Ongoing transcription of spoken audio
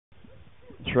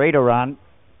3 to run.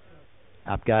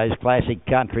 Up goes Classic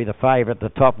Country, the favourite, the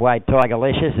top weight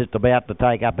Tigerlicious. It's about to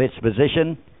take up its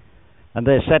position. And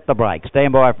they're set the break.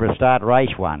 Stand by for a start,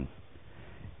 race 1.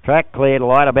 Track cleared,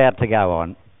 light about to go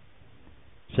on.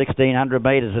 1,600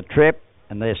 metres a trip,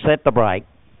 and they're set the break.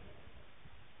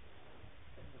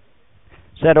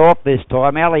 Set off this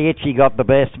time. Ali Itchy got the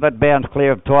best of it. Bounds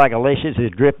clear of Tigerlicious,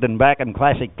 who's drifting back, and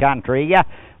Classic Country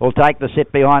will take the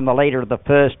sit behind the leader of the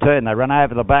first turn. They run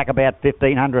over the back about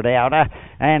 1,500 outer,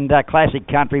 and Classic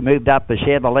Country moved up to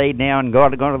share the lead now and got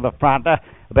to the front,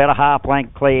 about a half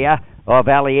length clear of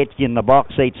Ali Itchy in the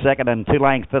box seat second, and 2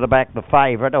 lengths to the back the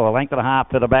favourite, or a length and a half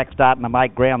to the back, starting to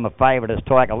make ground. The favourite is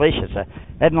Tigerlicious.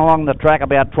 Heading along the track,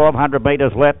 about 1,200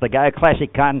 metres left to go.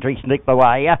 Classic Country slipped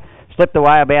away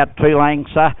about 2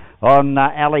 lengths on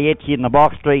Ali Itchy in the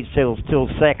box street, still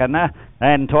second,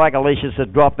 and Tigerlicious has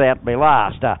dropped out to be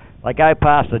last. They go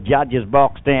past the judge's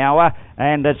box now,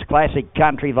 and it's Classic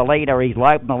Country, the leader. He's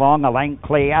loping along a length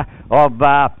clear of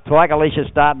Tigerlicious,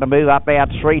 starting to move up out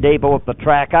 3 deep off the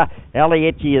tracker. Ali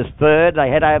Itchy is third. They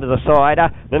head over the side,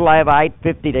 little over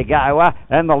 850 to go,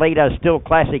 and the leader is still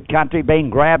Classic Country, being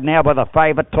grabbed now by the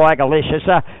favourite Tigerlicious,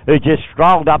 who just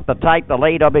strolled up to take the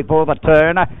leader before the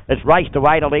turn. It's raced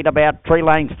away to lead about 3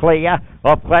 lengths clear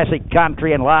of Classic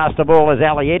Country, and last of all is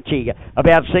Ali Itchy,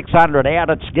 about 600 out.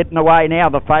 It's getting away now,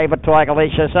 the favourite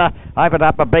Tigerlicious. Opened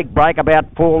up a big break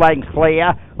about 4 lengths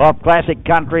clear of Classic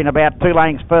Country, and about 2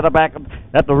 lengths further back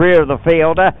at the rear of the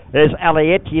field is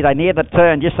Ali Itchy. They near the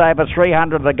turn, just over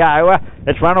 300 to go.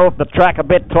 It's run off the track a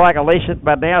bit, Tigerlicious,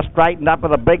 but now straightened up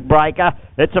with a big breaker.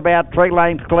 It's about 3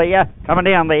 lengths clear, coming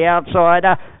down the outside,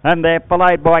 and they're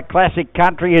followed by Classic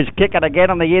Country, who's kicking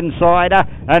again on the inside,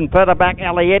 and further back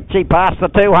Ali Itchy past the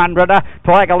 200.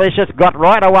 Tigerlicious got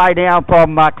right away now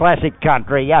from Classic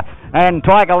Country, and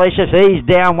Tigerlicious eased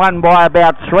down one by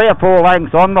about 3 or 4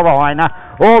 lengths on the line.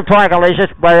 All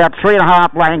Tigerlicious by about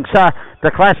 3.5 lengths. The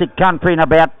Classic Country, and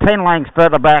about 10 lengths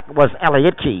further back was Ali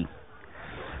Itchy.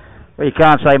 Well, you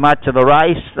can't say much of the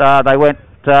race. They went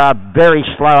very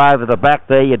slow over the back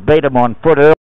there. You'd beat them on foot early.